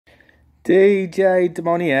DJ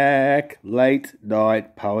Demoniac, late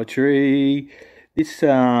night poetry. This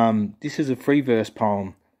is a free verse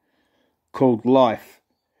poem called Life,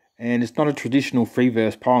 and it's not a traditional free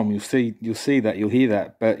verse poem. You'll hear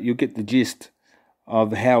that, but you'll get the gist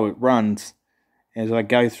of how it runs as I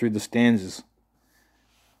go through the stanzas.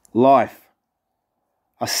 Life.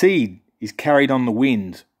 A seed is carried on the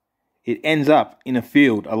wind. It ends up in a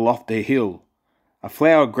field aloft a hill. A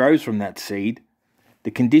flower grows from that seed. The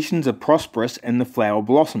conditions are prosperous and the flower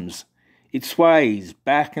blossoms. It sways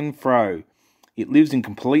back and fro. It lives in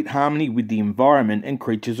complete harmony with the environment and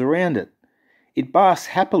creatures around it. It basks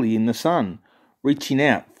happily in the sun, reaching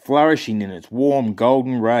out, flourishing in its warm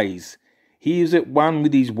golden rays. He is at one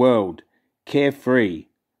with his world, carefree.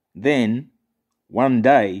 Then, one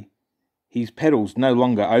day, his petals no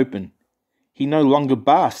longer open. He no longer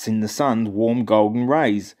basks in the sun's warm golden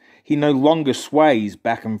rays. He no longer sways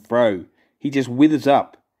back and fro. He just withers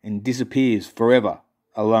up and disappears forever,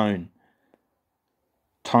 alone.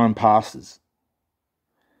 Time passes.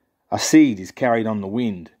 A seed is carried on the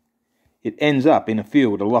wind. It ends up in a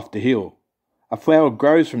field aloft a hill. A flower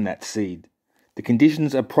grows from that seed. The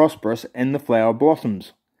conditions are prosperous and the flower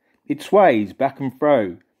blossoms. It sways back and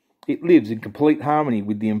fro. It lives in complete harmony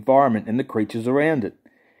with the environment and the creatures around it.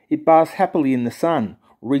 It basks happily in the sun,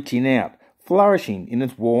 reaching out, flourishing in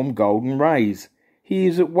its warm golden rays. He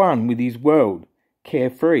is at one with his world,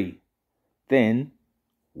 carefree. Then,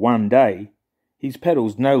 one day, his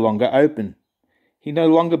petals no longer open. He no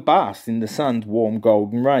longer basks in the sun's warm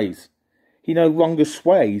golden rays. He no longer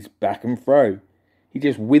sways back and fro. He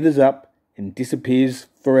just withers up and disappears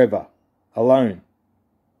forever, alone.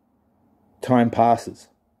 Time passes.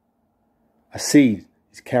 A seed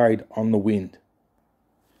is carried on the wind.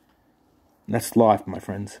 And that's life, my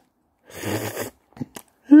friends.